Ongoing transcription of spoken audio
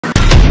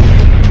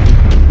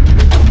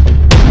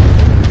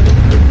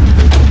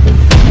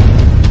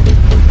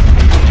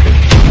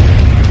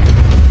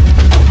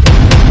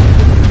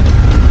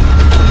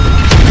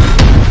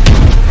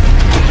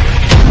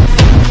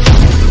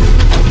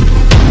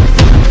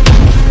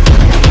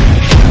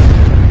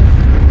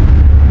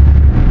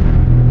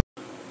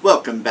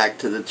welcome back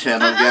to the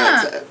channel,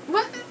 guys.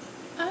 What?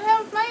 I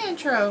have my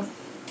intro.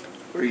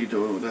 What are you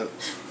doing with that?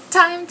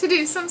 Time to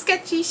do some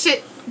sketchy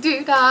shit.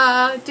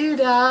 Do-da,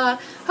 do-da.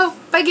 Hope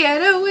I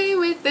get away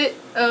with it.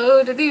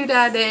 Oh, the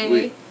do-da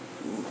day.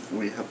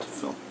 We have to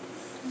film.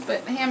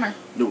 But hammer.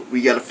 No,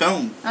 we gotta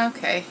film.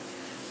 Okay.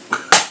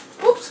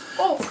 Oops.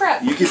 Oh,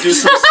 crap. You can do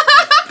some...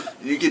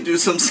 you can do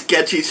some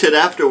sketchy shit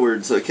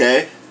afterwards,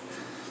 okay?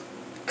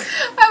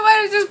 I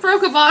might have just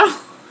broke a bottle.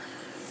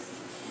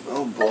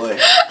 Oh, boy.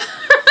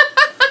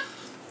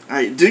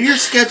 Alright, do your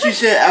sketchy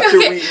shit after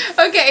we...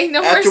 Okay,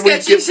 no more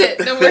sketchy shit.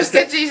 No more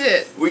sketchy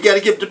shit. We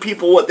gotta give the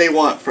people what they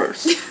want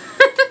first.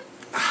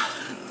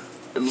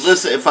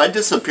 Listen, if I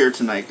disappear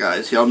tonight,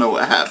 guys, y'all know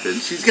what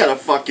happened. She's got a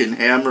fucking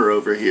hammer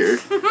over here.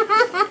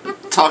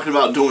 Talking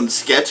about doing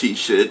sketchy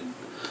shit.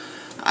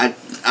 I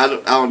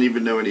don't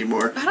even know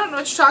anymore. I don't know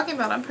what you're talking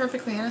about. I'm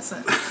perfectly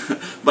innocent.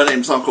 My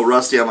name's Uncle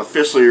Rusty. I'm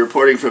officially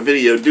reporting for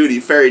video duty.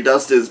 Fairy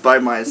Dust is by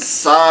my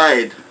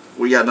side.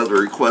 We got another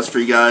request for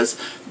you guys.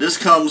 This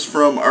comes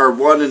from our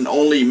one and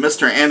only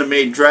Mr.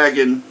 Anime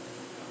Dragon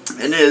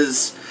and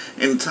is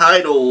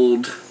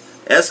entitled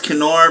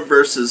ESCANOR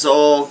versus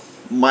All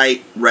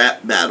Might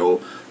Rap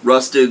Battle.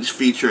 Rustage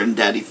featuring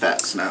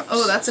Daddyphatsnaps.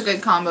 Oh, that's a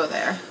good combo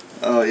there.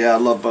 Oh yeah, I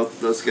love both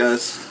of those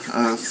guys.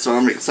 So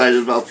I'm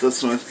excited about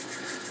this one.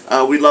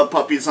 We love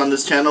puppies on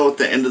this channel. At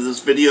the end of this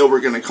video,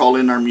 we're going to call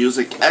in our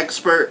music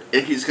expert,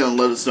 and he's going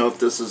to let us know if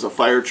this is a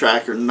fire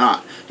track or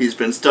not. He's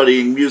been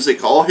studying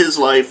music all his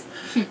life,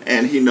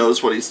 and he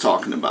knows what he's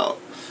talking about.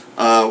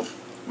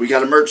 We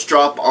got a merch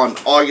drop on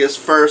August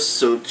 1st,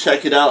 so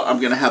check it out. I'm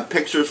going to have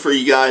pictures for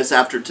you guys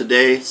after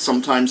today,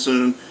 sometime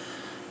soon.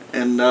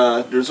 And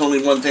there's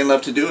only one thing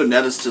left to do, and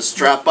that is to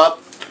strap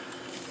up.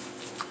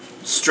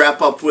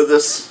 Strap up with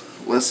us.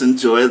 Let's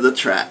enjoy the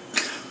track.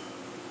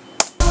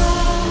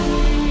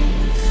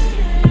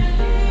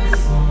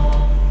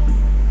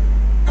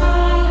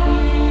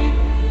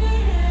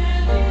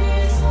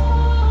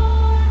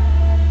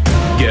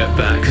 Get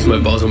back, cause my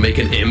bars will make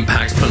an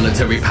impact.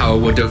 Planetary power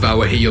will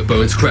devour, hear your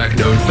bones crack.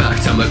 Known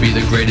fact, I might be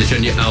the greatest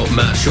and you're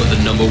outmatched. You're the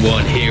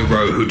 #1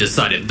 hero, who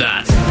decided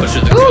that? Push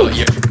the gut,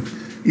 yeah.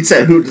 He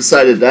said, who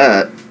decided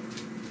that?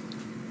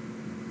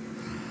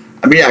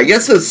 I mean, I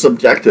guess it's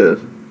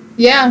subjective.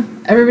 Yeah,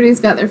 everybody's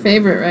got their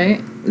favorite,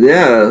 right?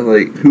 Yeah,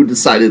 like, who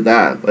decided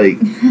that? Like...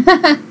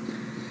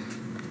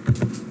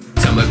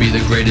 I might be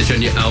the greatest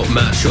and you're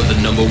outmatched. You're the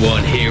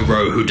 #1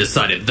 hero, who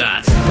decided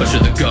that? Push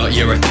the gut,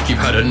 yeah, I think you've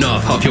had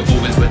enough. Half your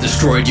organs were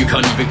destroyed, you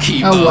can't even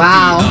keep up.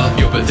 Wow.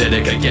 You're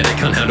pathetic, I get it,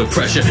 can't handle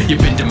pressure. You've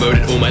been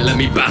demoted, all might let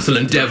me battle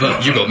endeavor.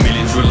 You got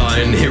millions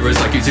relying, heroes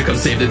like you to come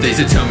save the day.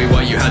 So tell me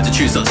why you had to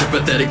choose such a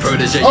pathetic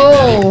protege.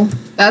 Oh,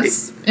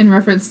 that's in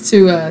reference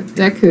to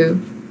Deku.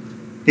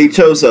 He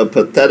chose a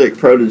pathetic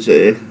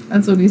protege.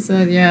 That's what he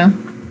said, yeah.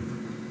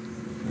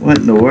 What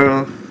in the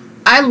world?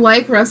 I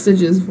like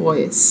Rustage's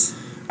voice.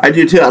 I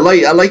do too. I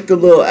like the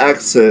little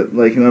accent,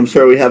 like, and I'm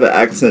sure we have an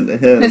accent to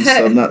him,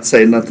 so I'm not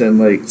saying nothing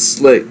like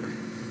slick.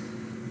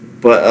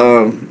 But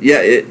yeah,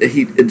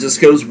 it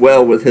just goes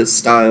well with his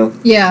style.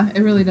 Yeah,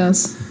 it really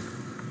does.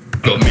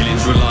 Got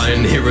millions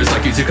relying, heroes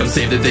like you to come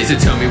save the day. So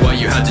tell me why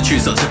you had to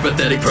choose such a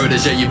pathetic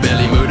protege. You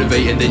barely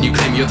motivate and then you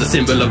claim you're the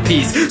symbol of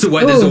peace. So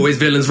why there's always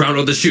villains round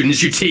all the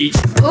students you teach?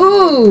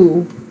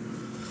 Ooh.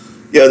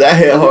 Yo, that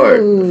hit hard.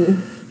 Ooh.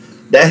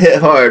 That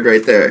hit hard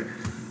right there.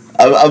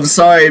 I'm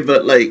sorry,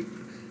 but like,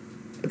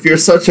 if you're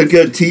such a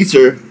good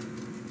teacher,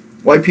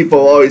 why people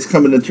are always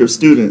coming at your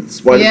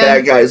students? Why the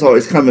bad guys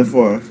always coming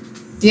for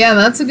them? Yeah,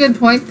 that's a good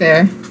point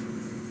there.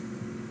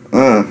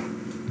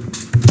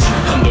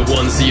 I'm the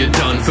one, see it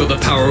done. Feel the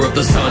power of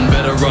the sun.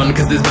 Better run,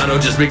 cause this battle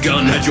just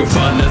begun. Had your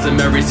fun as a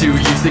Mary Sue,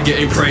 used to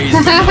getting praised.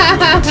 But now you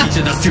and your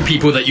teacher, that's two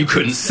people that you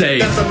couldn't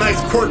save. That's a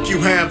nice quirk you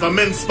have, I'm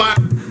inspired.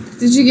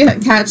 Did you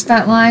catch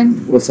that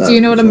line? What's that? Do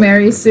you know what a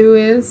Mary Sue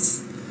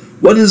is?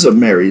 What is a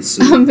Mary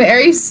Sue? A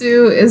Mary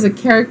Sue is a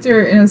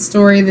character in a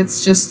story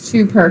that's just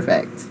too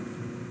perfect.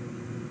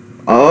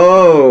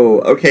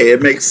 Oh, okay,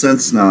 it makes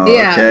sense now.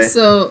 Yeah, okay.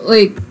 So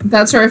like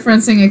that's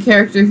referencing a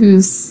character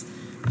who's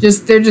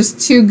they're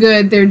just too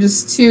good. They're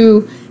just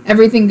too,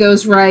 everything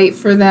goes right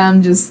for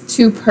them, just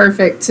too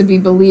perfect to be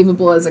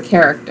believable as a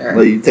character.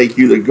 Like, you think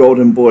you the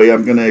golden boy,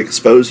 I'm gonna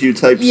expose you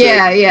type shit?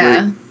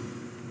 Yeah. Like,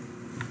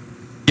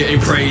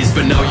 getting praised,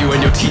 but now you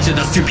and your teacher,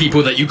 that's two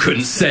people that you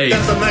couldn't save.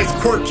 That's a nice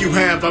quirk you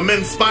have, I'm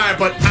inspired,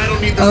 but I don't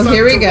need the sun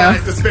here we to go.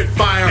 rise to spit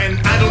fire, and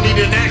I don't need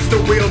an axe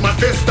to wield my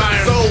fist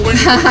iron. So when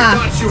you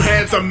thought you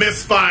had some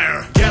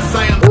misfire, yes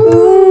I am.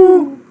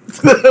 Ooh.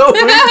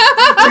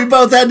 we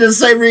both had the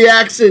same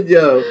reaction,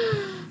 yo.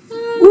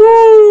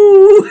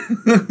 Woo!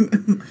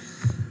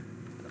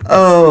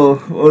 Oh,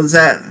 what was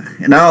that?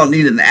 And I don't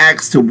need an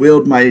axe to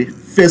wield my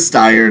fist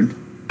iron.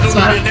 I don't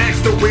need an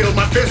axe to wield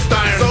my fist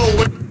iron.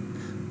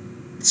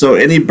 So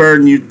any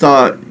burn you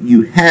thought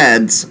you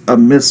had's a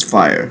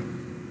misfire.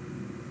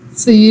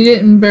 So you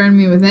didn't burn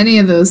me with any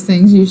of those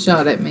things you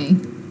shot at me.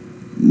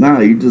 Nah,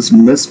 you just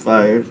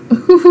misfired.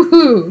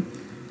 Ooh.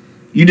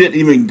 You didn't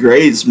even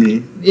graze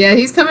me. Yeah,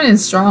 he's coming in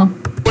strong.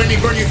 When you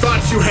burn, you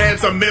thought you had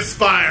some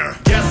misfire.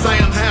 Yes, Yes,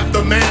 I am half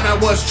the man I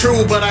was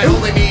true, but I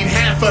only need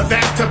half of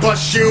that to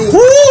bust you.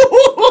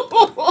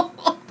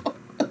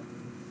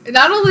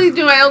 Not only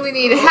do I only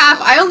need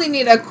half, I only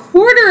need a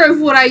quarter of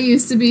what I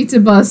used to be to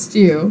bust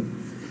you.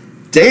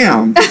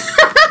 Damn.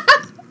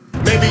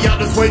 Maybe I'll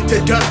just wait to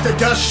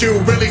dust you.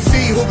 Really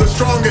see who the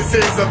strongest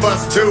is of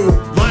us two.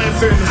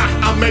 Lancing,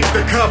 I'll make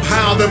the cup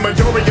howl. The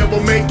majority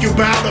will make you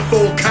bow the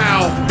full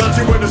cow. Thought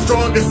you were the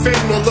strongest thing,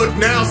 well look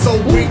now. So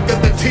weak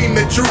that the team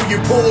that drew you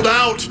pulled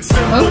out.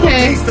 Simple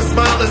okay. piece, the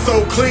smile is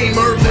so clean.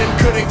 Merlin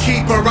couldn't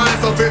keep her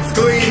eyes off its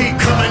gleam. Keep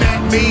coming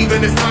at me,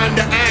 then it's time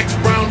to act.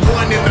 Round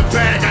one in the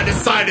bag, I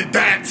decided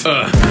that.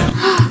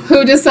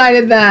 Who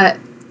decided that?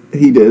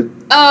 He did.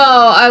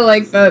 Oh, I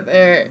like that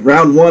there.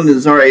 Round one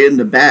is already in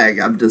the bag.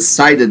 I've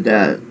decided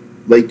that.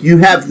 Like, you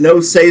have no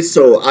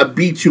say-so. I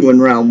beat you in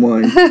round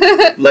one.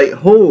 Like,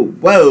 oh,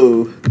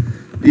 whoa.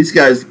 These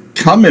guys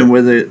coming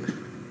with it.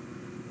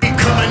 Keep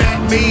coming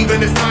at me,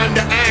 then it's time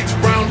to act.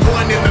 Round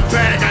one in the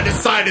bag, I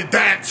decided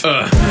that.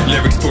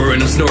 Lyrics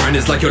boring and snoring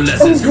is like your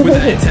lessons. With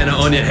that antenna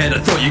on your head, I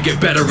thought you'd get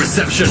better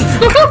reception.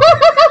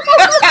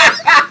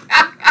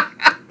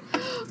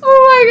 Oh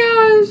my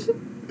gosh.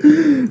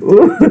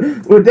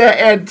 With that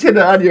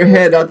antenna on your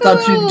head, I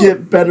thought you'd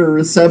get better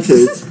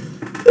reception.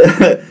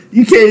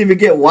 You can't even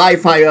get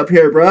Wi-Fi up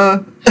here,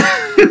 bruh.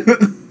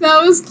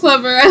 That was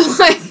clever. I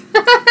like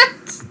that.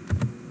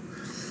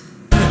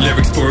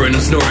 Lyrics boring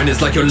and snoring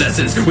is like your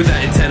lessons. With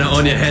that antenna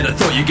on your head, I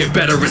thought you'd get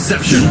better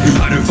reception.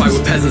 I don't fight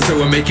with peasants,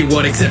 so I make you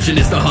one exception.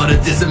 It's the heart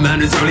of distant man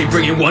who's only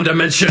bringing one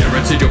dimension.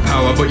 Guaranteed your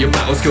power, but your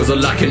battle skills are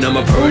lacking. I'm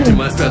a poet in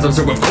my spasm,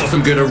 so of course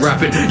I'm good at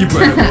rapping. You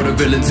bred of all the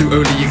villains who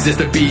only exist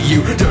to beat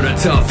you. Don't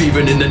act tough,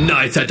 even in the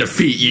night I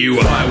defeat you.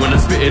 Fire when I'm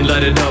spitting,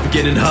 light it up,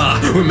 getting high.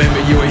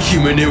 Remember you're a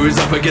human who is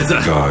up against a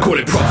god. Call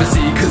it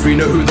prophecy, cause we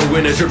know who the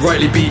winner should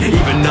rightly be.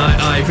 Even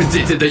I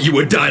predicted that you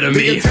would die to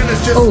me.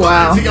 Oh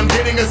wow. I'm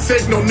getting a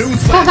signal,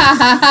 newsflash.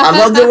 I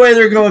love the way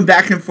they're going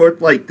back and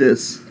forth like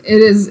this. It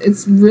is.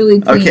 It's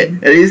really clean. Okay,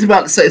 and he's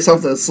about to say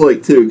something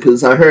slick too,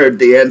 because I heard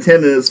the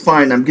antenna is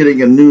fine. I'm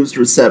getting a news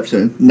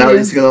reception. Now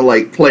he's gonna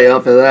like play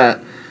off of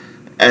that,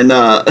 and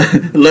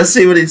let's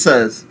see what he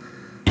says.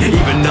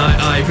 Even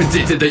I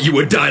predicted that you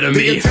would die to me.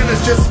 The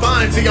antenna's just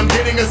fine, see I'm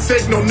getting a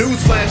signal.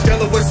 Newsflash,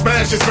 Delaware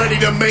Smash is ready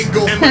to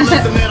mingle. And the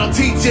lesson that I'll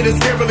teach it is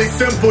really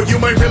simple. You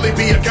might really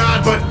be a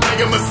god, but I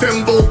am a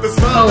symbol. The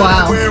smile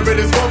that I wear, it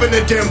is woven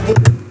a dimple.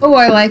 Oh,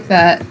 I like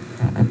that.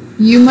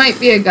 You might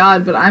be a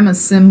god, but I'm a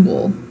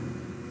symbol.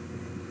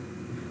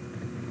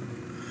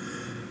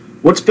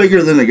 What's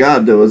bigger than a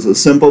god, though? Is a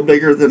symbol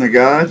bigger than a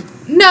god?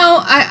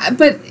 No,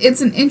 but it's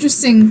an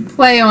interesting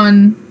play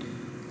on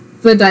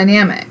the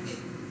dynamic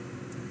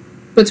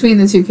between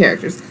the two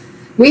characters.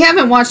 We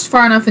haven't watched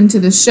far enough into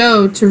the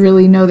show to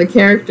really know the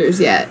characters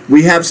yet.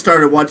 We have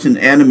started watching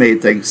anime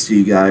thanks to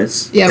you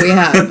guys. Yeah, we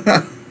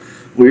have.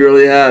 We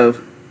really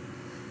have.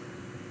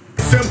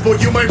 Simple,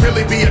 you might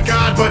really be a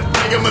god, but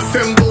I am a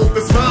symbol. The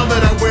smile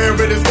that I wear,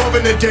 it is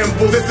woven a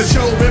dimple. This to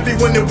show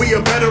everyone that we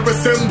are better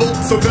assembled.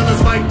 So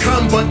villains might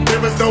come, but there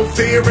is no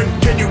fear. And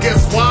can you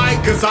guess why?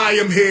 Cause I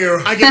am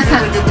here. I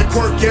inherited the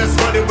quirk, yes,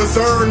 but it was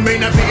earned. May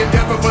not be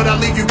endeavor, but I'll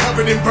leave you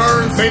covered in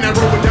burns. May not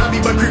roll with Dobby,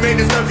 but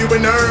cremate is love you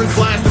in urns.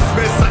 Flash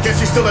dismissed, I guess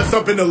you still have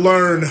something to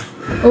learn.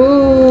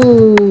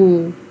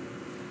 Ooh.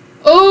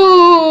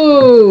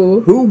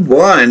 Ooh. Who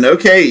won?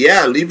 Okay,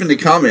 yeah, leave in the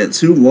comments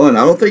who won.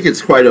 I don't think it's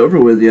quite over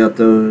with yet,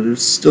 though.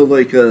 There's still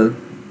like a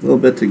little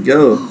bit to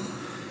go.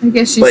 I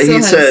guess she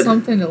still has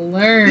something to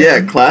learn.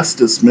 Yeah, class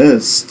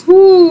dismissed.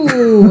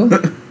 Ooh.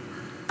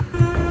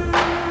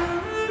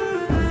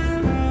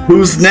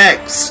 Who's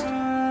next?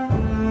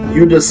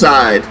 You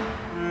decide.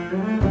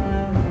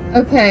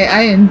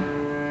 Okay,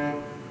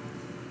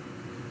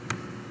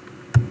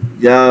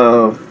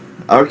 Yo,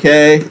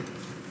 okay.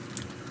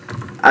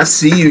 I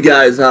see you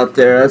guys out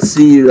there. I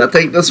see you. I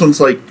think this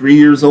one's like 3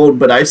 years old,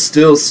 but I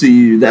still see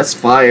you. That's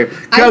fire.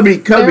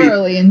 Kobe,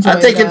 I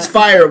think it's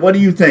fire. What do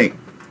you think?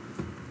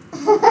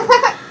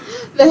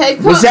 The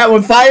head was that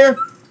one fire?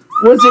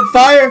 Was it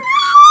fire?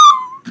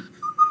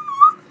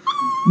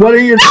 What are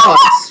your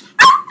thoughts?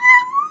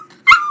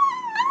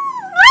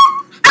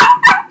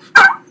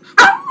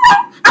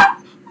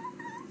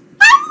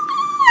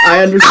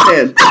 I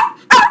understand.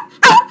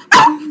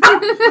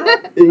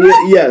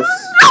 Yes.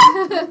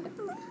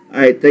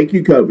 Alright, thank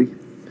you, Kobe.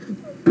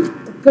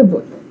 Good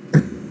boy.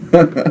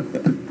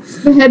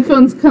 The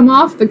headphones come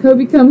off, the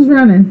Kobe comes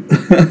running.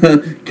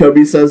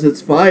 Kobe says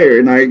it's fire,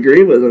 and I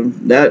agree with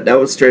him. That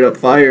was straight up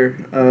fire.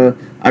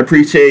 I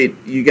appreciate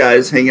you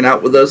guys hanging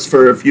out with us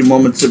for a few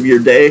moments of your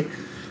day.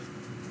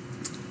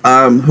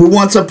 Who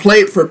wants a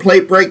plate for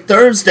Plate Break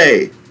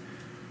Thursday?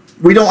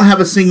 We don't have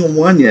a single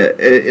one yet,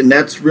 and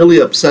that's really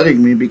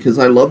upsetting me because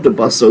I love to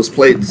bust those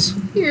plates.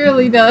 He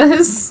really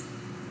does.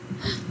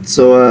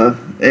 So,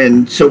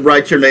 and she'll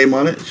write your name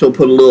on it. She'll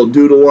put a little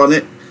doodle on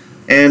it,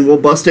 and we'll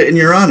bust it in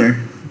your honor.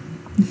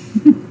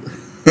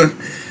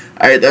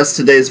 Alright, that's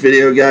today's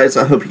video, guys.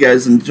 I hope you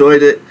guys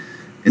enjoyed it.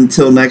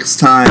 Until next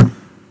time,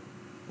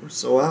 we're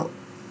so out.